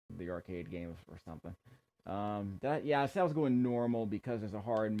the arcade game or something. Yeah, I said I was going normal because there's a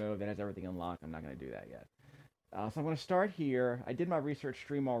hard mode that has everything unlocked. I'm not going to do that yet. So I'm going to start here. I did my research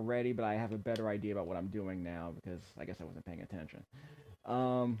stream already, but I have a better idea about what I'm doing now because I guess I wasn't paying attention.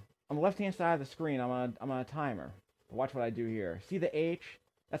 On the left-hand side of the screen, I'm on a timer. Watch what I do here. See the H?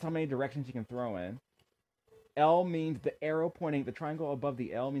 That's how many directions you can throw in. L means the arrow pointing, the triangle above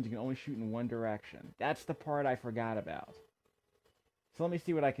the L means you can only shoot in one direction. That's the part I forgot about. So let me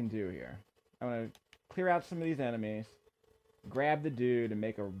see what I can do here. I'm going to clear out some of these enemies, grab the dude, and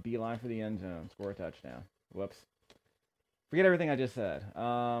make a beeline for the end zone. Score a touchdown. Whoops. Forget everything I just said.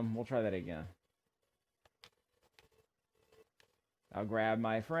 We'll try that again. I'll grab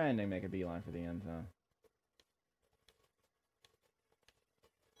my friend and make a beeline for the end zone.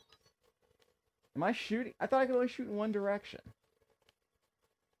 Am I shooting? I thought I could only shoot in one direction.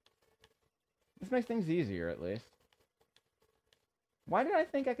 This makes things easier, at least. Why did I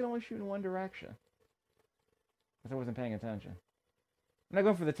think I could only shoot in one direction? Because I wasn't paying attention. I'm not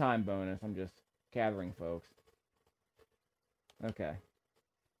going for the time bonus. I'm just gathering folks. Okay.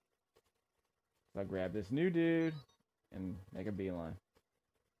 So I'll grab this new dude and make a beeline.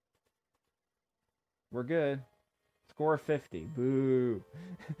 We're good. Score 50. Boo.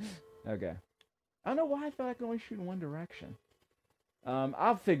 Okay. I don't know why I thought I could only shoot in one direction.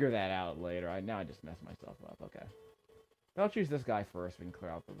 I'll figure that out later. Now I just messed myself up. Okay. But I'll choose this guy first. We can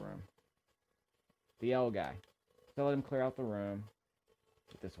clear out the room. The L guy. So let him clear out the room.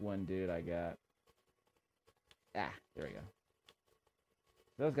 With this one dude I got. Ah, there we go.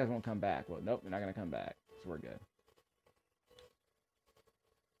 Those guys won't come back. Well, nope, they're not going to come back. So we're good.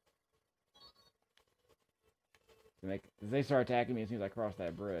 They start attacking me as soon as I cross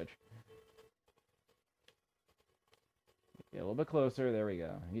that bridge. Get a little bit closer. There we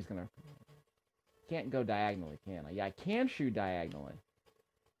go. He's gonna... Can't go diagonally, can I? Yeah, I can shoot diagonally.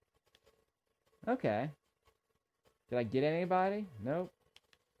 Okay. Did I get anybody? Nope.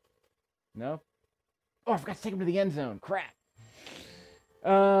 Nope. Oh, I forgot to take him to the end zone. Crap.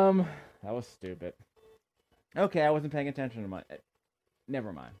 That was stupid. Okay, I wasn't paying attention to my...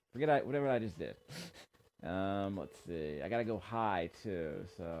 Never mind. Forget whatever I just did. Let's see. I gotta go high, too,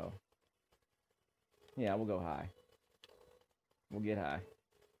 so... Yeah, we'll go high. We'll get high.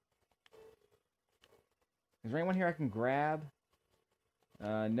 Is there anyone here I can grab?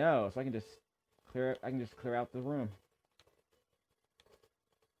 No, so I can just clear out the room.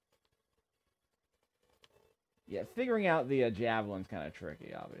 Yeah, figuring out the javelin's kind of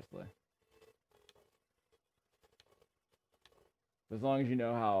tricky, obviously. As long as you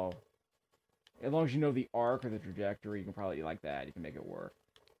know how... As long as you know the arc or the trajectory, you can probably, like that, you can make it work.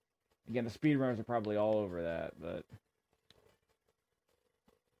 Again, the speedrunners are probably all over that, but...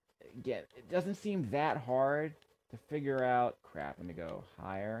 Again, it doesn't seem that hard to figure out... Crap, let me go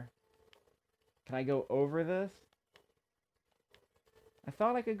higher. Can I go over this? I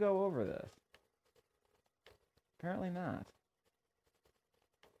thought I could go over this. Apparently not.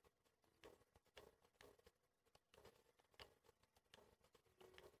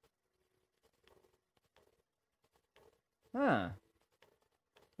 Huh.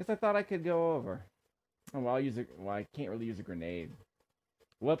 Guess I thought I could go over. Oh, well, well, I can't really use a grenade.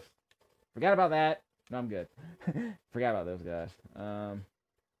 Whoops. Forgot about that. No, I'm good. Forgot about those guys.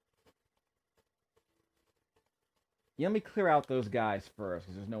 Yeah, let me clear out those guys first,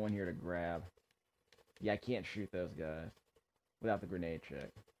 because there's no one here to grab. Yeah, I can't shoot those guys without the grenade check.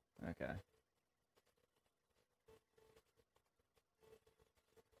 Okay.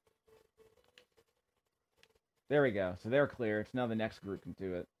 There we go. So they're clear. It's now the next group can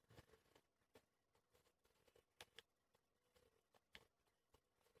do it.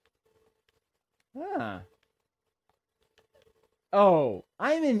 Huh. Oh,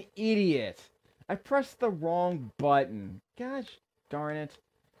 I'm an idiot. I pressed the wrong button. Gosh darn it.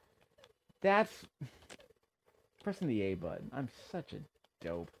 That's... Pressing the A button. I'm such a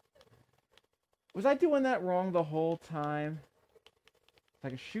dope. Was I doing that wrong the whole time? I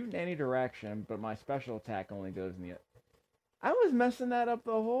can shoot in any direction, but my special attack only goes in the... I was messing that up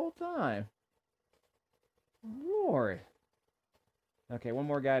the whole time. Lord. Okay, one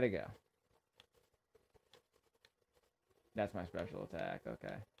more guy to go. That's my special attack,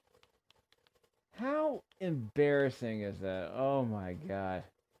 okay. How embarrassing is that? Oh my god.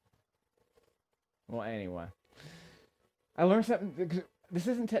 Well, anyway. I learned something... This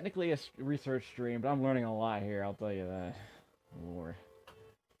isn't technically a research stream, but I'm learning a lot here, I'll tell you that. Lord.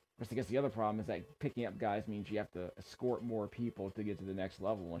 I guess the other problem is that picking up guys means you have to escort more people to get to the next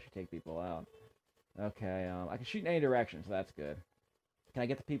level once you take people out. Okay, I can shoot in any direction, so that's good. Can I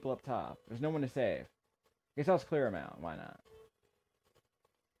get the people up top? There's no one to save. I guess I'll just clear them out. Why not?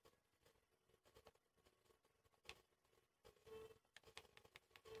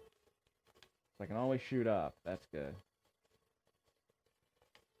 So I can always shoot up. That's good.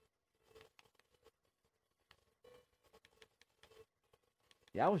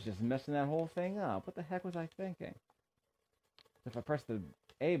 Yeah, I was just messing that whole thing up. What the heck was I thinking? If I press the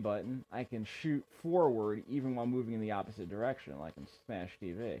A button, I can shoot forward even while moving in the opposite direction, like in Smash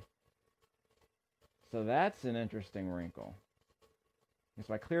TV. So that's an interesting wrinkle.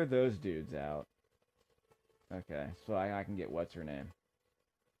 So I clear those dudes out. Okay, so I can get what's her name.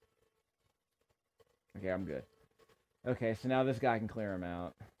 Okay, I'm good. Okay, so now this guy can clear him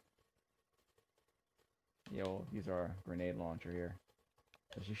out. Yeah, we'll use our grenade launcher here.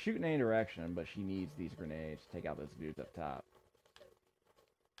 So she's shooting any direction, but she needs these grenades to take out those dudes up top.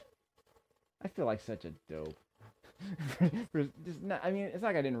 I feel like such a dope. I mean, it's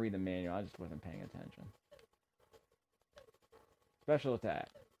like I didn't read the manual. I just wasn't paying attention. Special attack.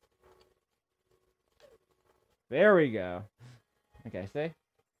 There we go. Okay, see?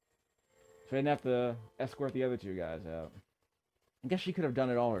 So I didn't have to escort the other two guys out. I guess she could have done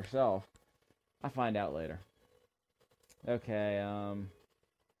it all herself. I'll find out later. Okay,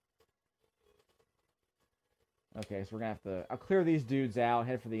 okay, so we're gonna have to... I'll clear these dudes out,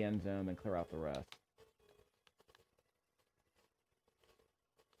 head for the end zone, then clear out the rest.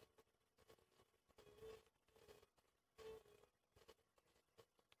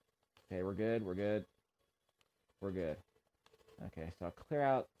 Okay, we're good, we're good. We're good. Okay, so I'll clear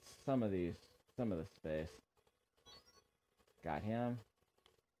out some of the space. Got him.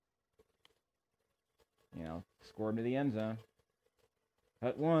 You know, scored him to the end zone.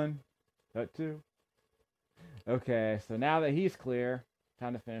 Hut 1. Hut 2. Okay, so now that he's clear,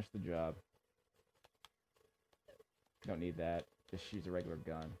 time to finish the job. Don't need that. Just use a regular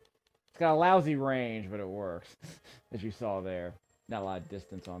gun. It's got a lousy range, but it works. As you saw there. Not a lot of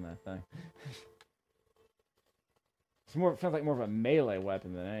distance on that thing. It sounds like more of a melee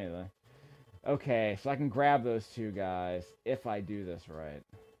weapon than anything. Okay, so I can grab those two guys if I do this right.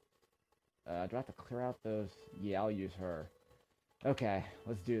 Do I have to clear out those? Yeah, I'll use her. Okay,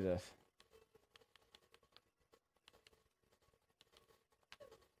 let's do this.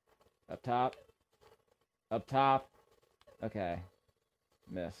 Up top. Up top. Okay.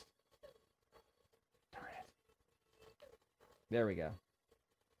 Missed. Darn it. There we go.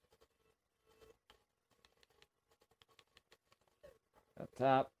 Up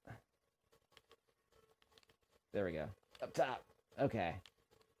top. There we go. Up top. Okay.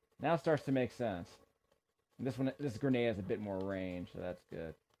 Now it starts to make sense. This grenade has a bit more range, so that's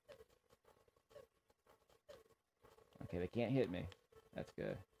good. Okay, they can't hit me. That's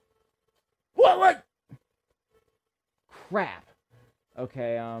good. What? Crap.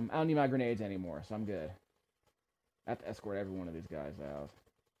 Okay, I don't need my grenades anymore, so I'm good. I have to escort every one of these guys out.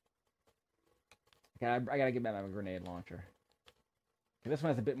 Okay, I gotta get back my grenade launcher. Okay, this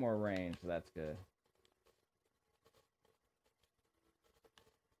one has a bit more range, so that's good.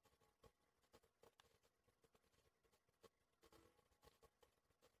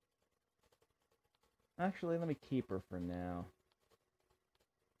 Actually, let me keep her for now.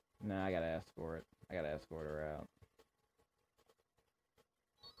 No, I gotta escort. I gotta escort her out.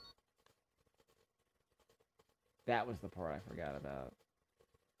 That was the part I forgot about.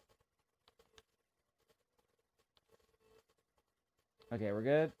 Okay, we're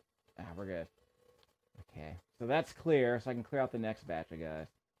good? Ah, we're good. Okay, so that's clear, so I can clear out the next batch of guys.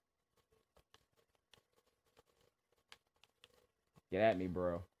 Get at me,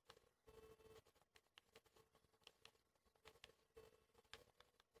 bro.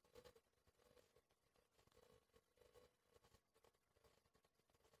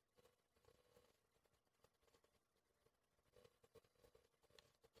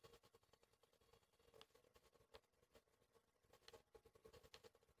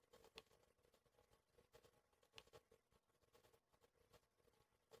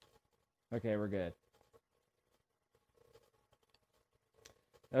 Okay, we're good.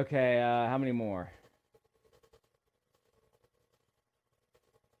 Okay, how many more?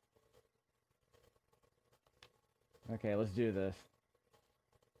 Okay, let's do this.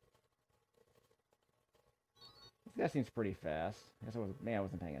 This guy seems pretty fast. I guess I wasn't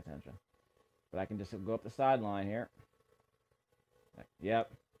paying attention. But I can just go up the sideline here.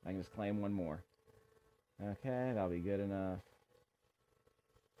 Yep, I can just claim one more. Okay, that'll be good enough.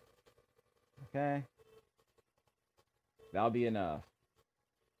 Okay. That'll be enough.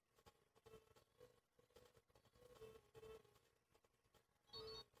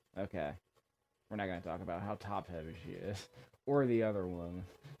 Okay. We're not going to talk about how top-heavy she is. Or the other one.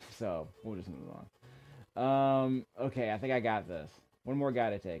 So, we'll just move on. Okay, I think I got this. One more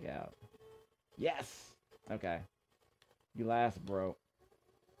guy to take out. Yes! Okay. You last, bro.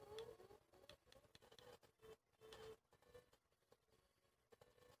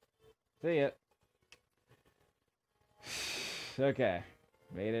 See ya. Okay.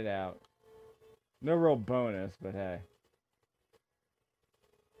 Made it out. No real bonus, but hey.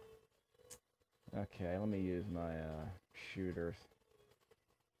 Okay, let me use my shooters.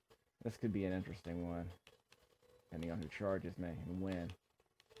 This could be an interesting one, depending on who charges me and when.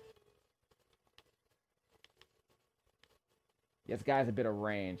 Yeah, this guy's a bit of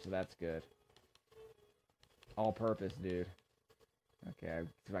range, so that's good. All-purpose, dude. Okay,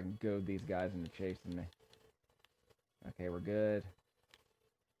 see if I can goad these guys into chasing me. Okay, we're good.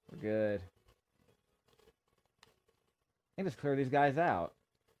 We're good. I can just clear these guys out.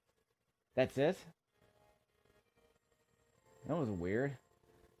 That's it? That was weird.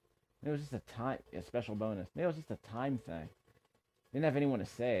 It was just a special bonus. Maybe it was just a time thing. Didn't have anyone to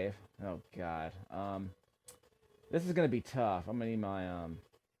save. Oh god. This is gonna be tough. I'm gonna need my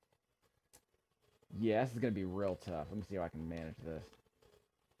yeah, this is gonna be real tough. Let me see how I can manage this.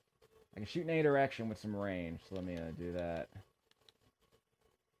 I can shoot in any direction with some range, so let me do that.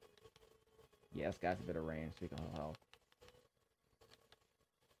 Yeah, this guy's a bit of range, so he can help.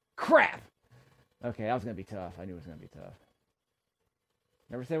 Crap! Okay, that was gonna be tough. I knew it was gonna be tough.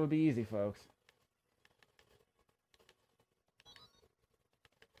 Never said it would be easy, folks.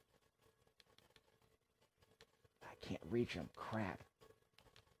 I can't reach him. Crap.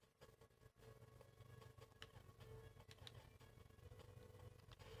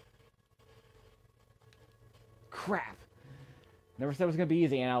 Crap! Never said it was gonna be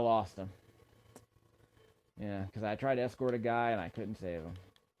easy, and I lost him. Yeah, because I tried to escort a guy, and I couldn't save him.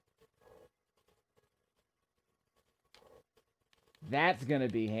 That's gonna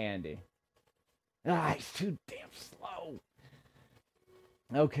be handy. Ah, he's too damn slow.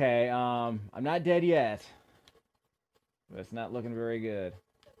 Okay, I'm not dead yet. But it's not looking very good.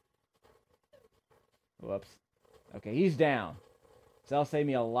 Whoops. Okay, he's down. So that'll save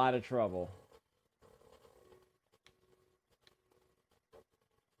me a lot of trouble.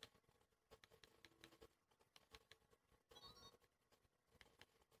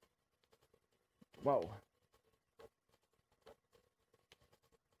 Whoa.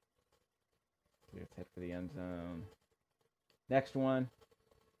 Let's head for the end zone. Next one.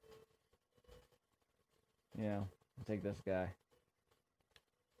 Yeah, I'll take this guy.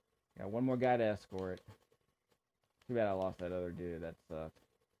 Got one more guy to escort. Too bad I lost that other dude. That sucked.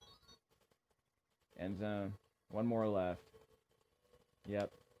 End zone. One more left.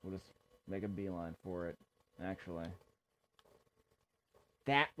 Yep. We'll just make a beeline for it. Actually.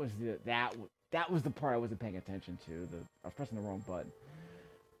 That was the part I wasn't paying attention to. I was pressing the wrong button.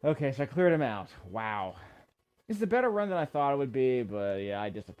 Okay, so I cleared him out. Wow. This is a better run than I thought it would be, but yeah,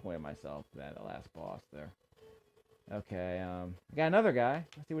 I disappointed myself at the last boss there. Okay, I got another guy.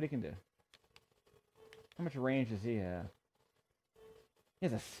 Let's see what he can do. How much range does he have? He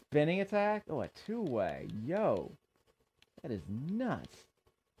has a spinning attack? Oh, a two-way. Yo. That is nuts.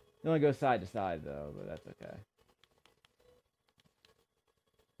 It only goes side to side, though, but that's okay.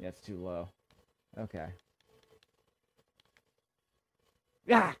 Yeah, it's too low. Okay.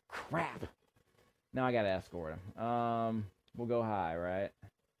 Ah, crap. Now I gotta escort him. We'll go high, right?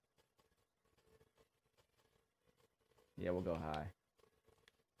 Yeah, we'll go high.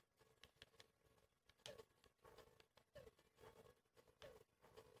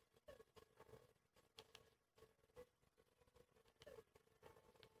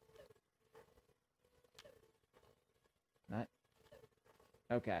 Not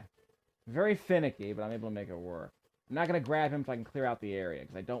okay. Very finicky, but I'm able to make it work. I'm not going to grab him so I can clear out the area,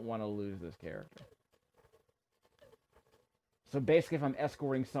 because I don't want to lose this character. So basically, if I'm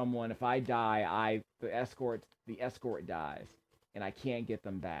escorting someone, if I die, the escort dies, and I can't get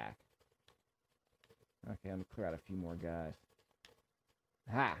them back. Okay, let me clear out a few more guys.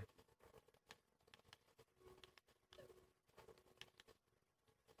 Ha!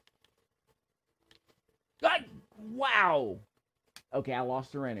 Wow! Okay, I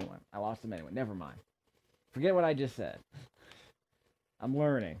lost her anyway. I lost him anyway. Never mind. Forget what I just said. I'm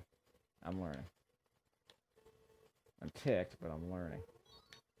learning. I'm learning. I'm ticked, but I'm learning.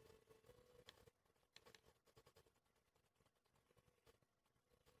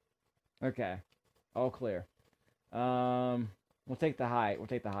 Okay. All clear. We'll take the high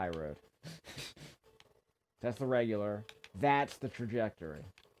road. That's the regular. That's the trajectory.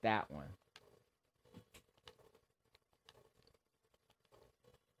 That one.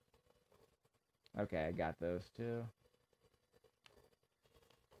 Okay, I got those two.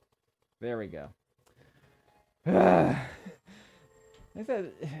 There we go. It's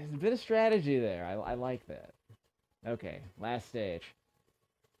a bit of strategy there. I like that. Okay, last stage.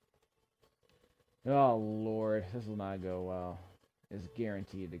 Oh, Lord. This will not go well. is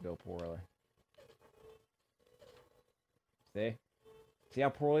guaranteed to go poorly. See? See how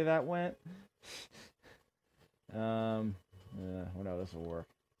poorly that went? Well, no, this will work.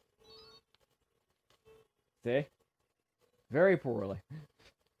 See? Very poorly.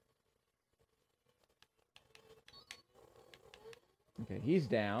 Okay, he's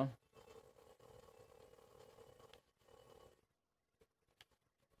down.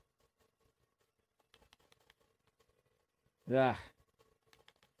 Ugh.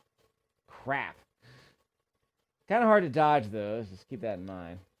 Crap. Kind of hard to dodge those. Just keep that in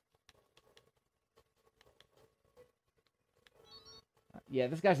mind. Yeah,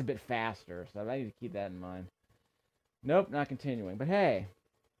 this guy's a bit faster, so I need to keep that in mind. Nope, not continuing. But hey,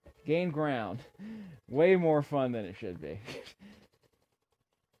 gain ground. Way more fun than it should be.